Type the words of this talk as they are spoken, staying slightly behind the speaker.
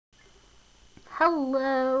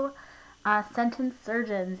Hello, sentence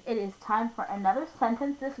surgeons. It is time for another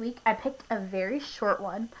sentence this week. I picked a very short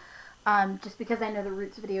one just because I know the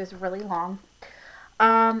Roots video is really long.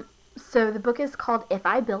 So the book is called If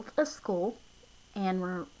I Built a School, and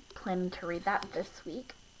we're planning to read that this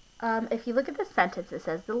week. If you look at the sentence, it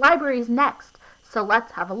says, the library is next, so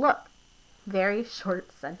let's have a look. Very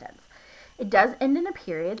short sentence. It does end in a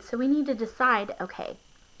period, so we need to decide, okay,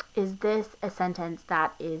 is this a sentence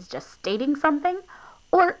that is just stating something,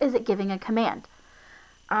 or is it giving a command?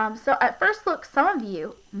 So at first look, some of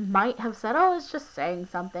you might have said, oh, it's just saying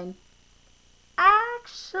something.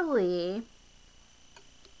 Actually,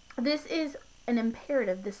 this is an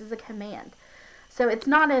imperative. This is a command. So it's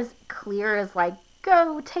not as clear as like,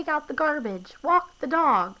 go take out the garbage, walk the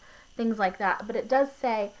dog, things like that. But it does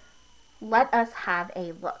say, let us have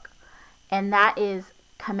a look. And that is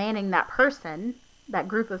commanding that person, that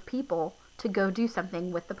group of people, to go do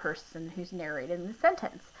something with the person who's narrating the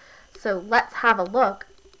sentence. So let's have a look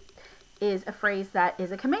is a phrase that is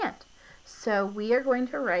a command. So we are going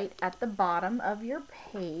to write at the bottom of your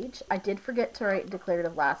page. I did forget to write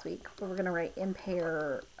declarative last week, but we're going to write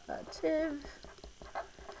imperative.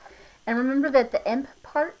 And remember that the imp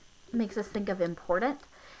part makes us think of important,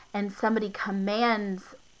 and somebody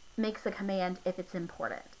makes a command if it's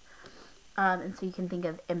important. And so you can think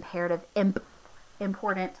of imperative,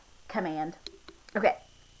 important, command. Okay.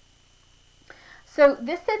 So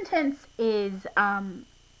this sentence is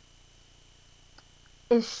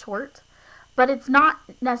short, but it's not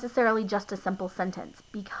necessarily just a simple sentence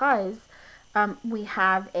because we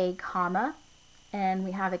have a comma and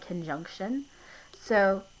we have a conjunction.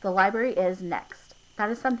 So the library is next.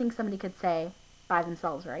 That is something somebody could say by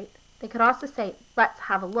themselves, right? They could also say, let's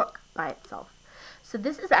have a look by itself. So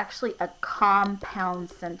this is actually a compound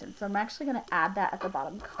sentence. So I'm actually going to add that at the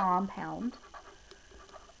bottom, compound.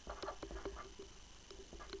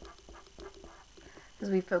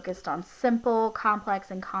 Because we focused on simple, complex,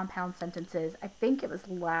 and compound sentences. I think it was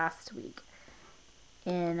last week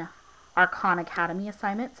in our Khan Academy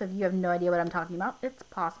assignment. So if you have no idea what I'm talking about, it's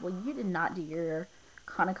possible you did not do your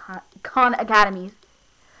Khan Academy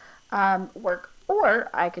work, or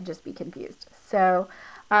I could just be confused. So,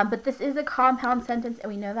 but this is a compound sentence, and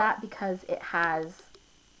we know that because it has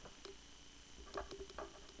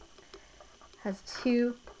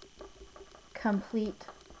two complete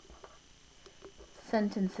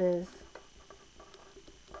sentences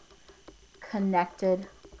connected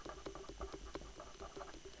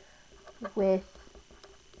with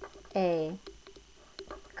a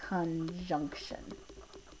conjunction.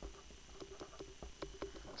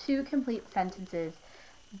 Two complete sentences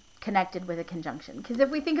connected with a conjunction. Because if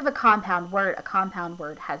we think of a compound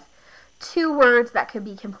word has two words that could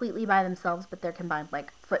be completely by themselves, but they're combined,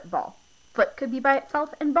 like football. Foot could be by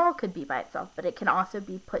itself and ball could be by itself, but it can also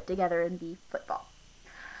be put together and be football.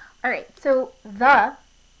 All right, so the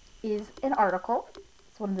is an article.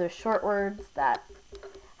 It's one of those short words that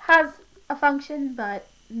has a function, but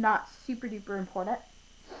not super duper important.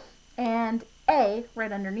 And a,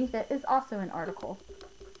 right underneath it, is also an article.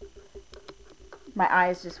 My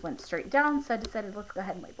eyes just went straight down, so I decided let's go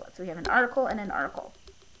ahead and label it. So we have an article and an article.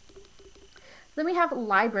 Then we have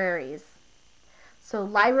libraries. So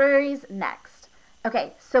libraries next.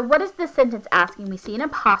 Okay, so what is this sentence asking? We see an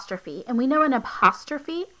apostrophe, and we know an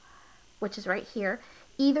apostrophe, which is right here,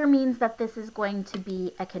 either means that this is going to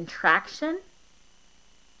be a contraction,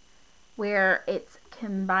 where it's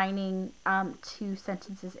combining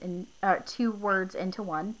two words into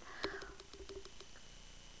one,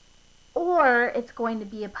 or it's going to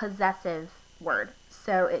be a possessive word,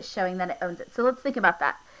 so it's showing that it owns it. So let's think about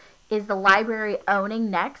that. Is the library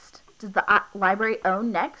owning next? Does the library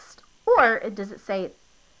own next? Or does it say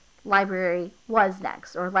library was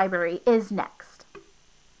next or library is next?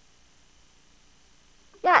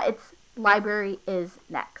 Yeah, it's library is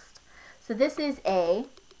next. So this is a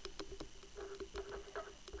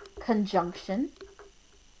conjunction.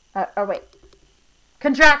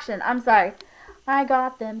 Contraction. I'm sorry. I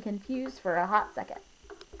got them confused for a hot second.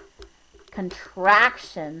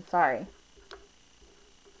 Contraction, sorry.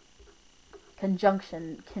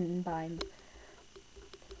 Conjunction combines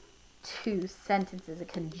two sentences. A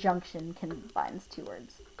conjunction combines two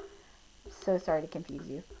words. So sorry to confuse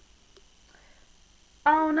you.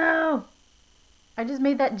 Oh no! I just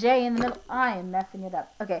made that J in the middle. I am messing it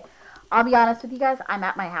up. Okay, I'll be honest with you guys. I'm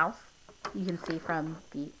at my house. You can see from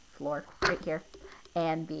the floor right here.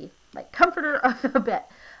 And the comforter of a bed.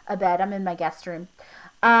 I'm in my guest room.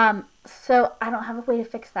 So I don't have a way to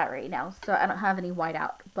fix that right now. So I don't have any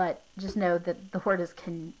whiteout. But just know that the word is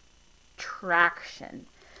contraction.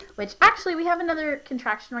 Which actually we have another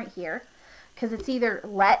contraction right here. because it's either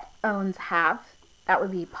let, owns, have. That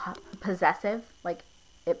would be possessive, like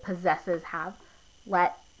it possesses have.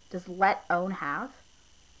 Does let, own, have?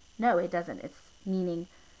 No, it doesn't. It's meaning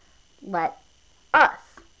let us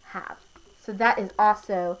have. So that is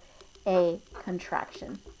also a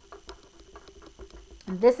contraction.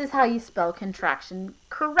 And this is how you spell contraction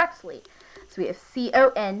correctly. So we have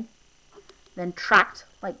C-O-N, then tract,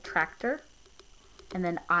 like tractor, and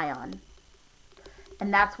then ion.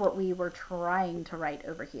 And that's what we were trying to write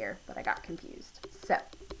over here, but I got confused. So,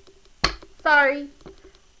 sorry,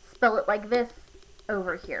 spell it like this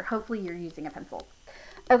over here. Hopefully you're using a pencil.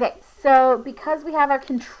 Okay, so because we have our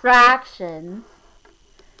contractions,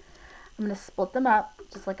 I'm going to split them up,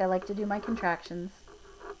 just like I like to do my contractions.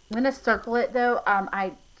 I'm going to circle it, though.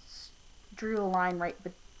 I drew a line right,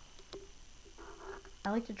 but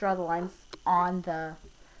I like to draw the lines on the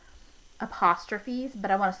apostrophes,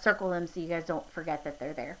 but I want to circle them so you guys don't forget that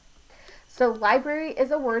they're there. So library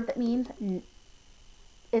is a word that means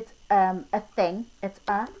it's a thing. It's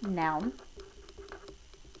a noun.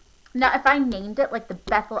 Now, if I named it like the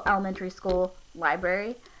Bethel Elementary School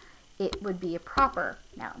Library, it would be a proper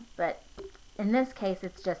noun. But in this case,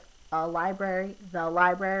 it's just a library, the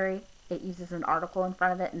library. It uses an article in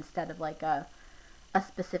front of it instead of like a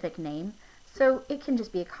specific name. So it can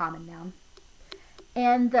just be a common noun.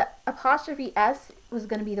 And the apostrophe S was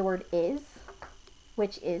going to be the word is,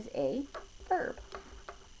 which is a verb.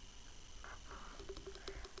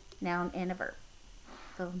 Noun and a verb.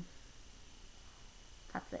 So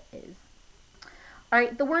that's it, is. All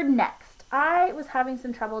right, the word next. I was having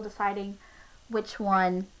some trouble deciding which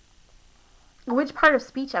part of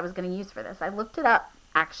speech I was going to use for this. I looked it up,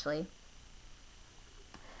 actually.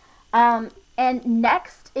 And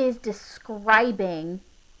next is describing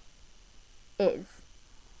is.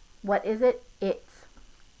 What is it? It's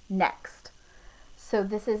next. So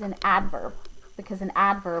this is an adverb, because an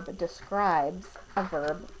adverb describes a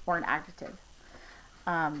verb or an adjective.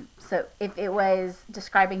 So if it was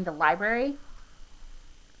describing the library,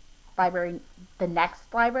 the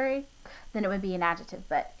next library, then it would be an adjective.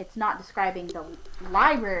 But it's not describing the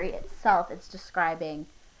library itself. It's describing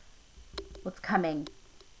what's coming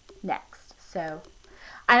next. So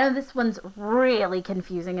I know this one's really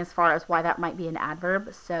confusing as far as why that might be an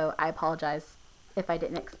adverb, so I apologize if I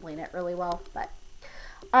didn't explain it really well. But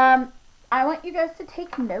I want you guys to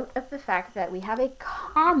take note of the fact that we have a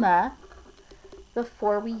comma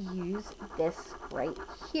before we use this right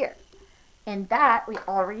here. And that we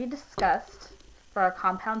already discussed for our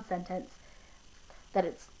compound sentence, that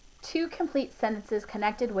it's two complete sentences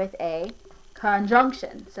connected with a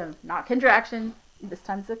conjunction. So not contraction, this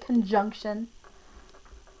time it's a conjunction.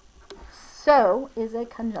 So is a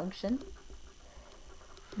conjunction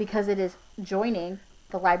because it is joining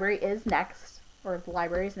the library is next, or the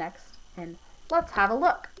library is next, and let's have a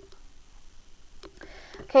look.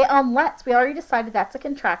 Okay, on let's, we already decided that's a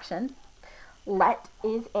contraction. Let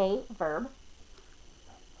is a verb.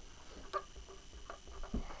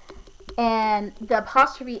 And the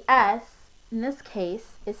apostrophe S, in this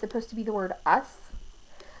case, is supposed to be the word us,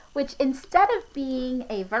 which instead of being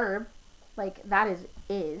a verb, like that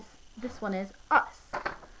is, this one is us.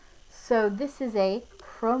 So this is a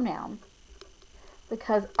pronoun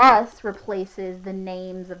because us replaces the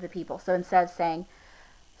names of the people. So instead of saying,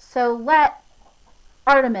 so let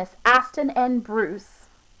Artemis, Aston, and Bruce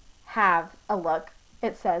have a look,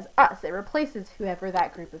 it says us. It replaces whoever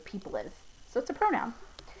that group of people is. So it's a pronoun.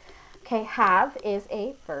 Okay, have is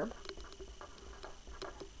a verb.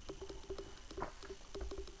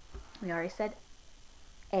 We already said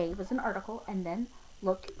a was an article, and then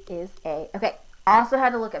look is a. Okay, also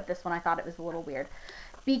had to look up this one. I thought it was a little weird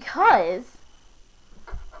because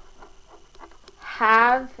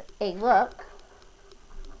have a look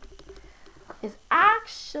is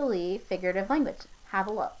actually figurative language. Have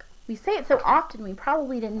a look. We say it so often we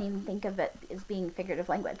probably didn't even think of it as being figurative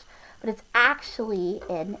language, but it's actually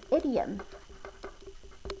an idiom.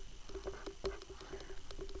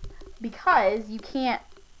 Because you can't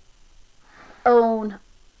own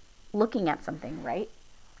looking at something, right?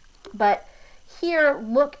 But here,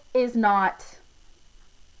 look is not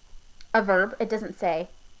a verb. It doesn't say.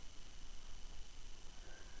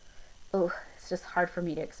 Oh, it's just hard for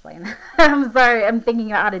me to explain. I'm sorry. I'm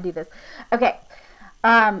thinking about how to do this. Okay.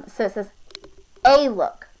 So it says a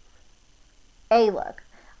look. A look.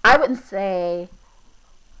 I wouldn't say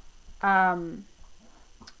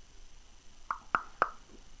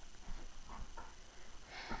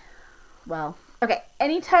well, okay,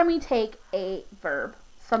 anytime we take a verb,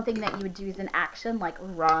 something that you would do as an action like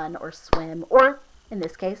run or swim, or in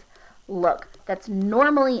this case, look, that's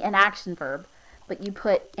normally an action verb, but you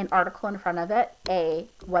put an article in front of it, a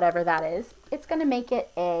whatever that is, it's going to make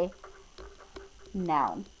it a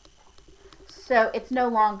noun. So it's no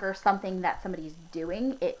longer something that somebody's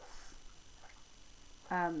doing. It's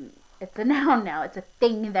a noun now. It's a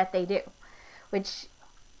thing that they do, which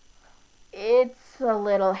it's a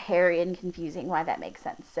little hairy and confusing why that makes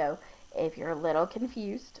sense. So if you're a little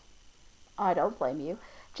confused, I don't blame you.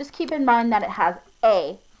 Just keep in mind that it has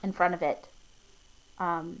a in front of it.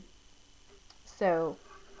 So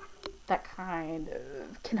that kind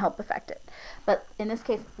of can help affect it. But in this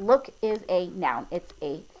case, look is a noun. It's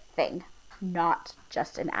a thing, not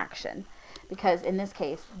just an action. Because in this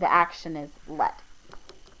case, the action is let.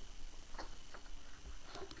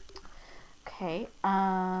 Okay.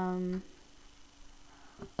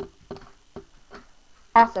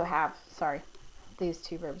 Also have, sorry, these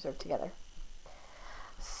two verbs are together.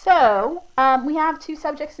 So we have two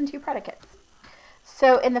subjects and two predicates.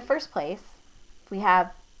 So in the first place, we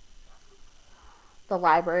have the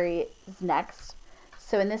library is next.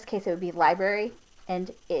 So in this case, it would be library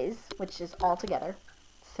and is, which is all together.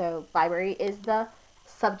 So library is the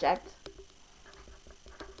subject.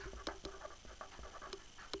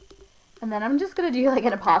 And then I'm just going to do like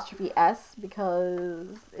an apostrophe S because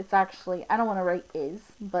it's actually, I don't want to write is,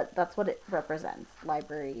 but that's what it represents.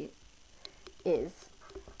 Library is.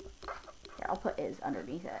 Here, I'll put is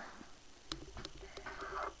underneath it.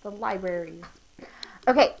 The libraries.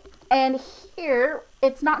 Okay, and here,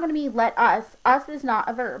 it's not going to be let us. Us is not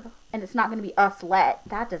a verb, and it's not going to be us let.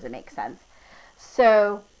 That doesn't make sense.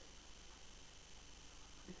 So,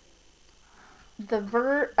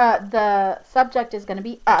 the subject is going to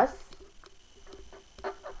be us.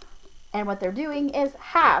 And what they're doing is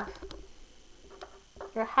have.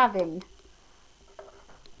 You're having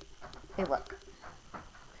a look.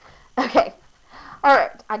 Okay. All right.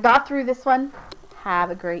 I got through this one. Have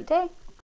a great day.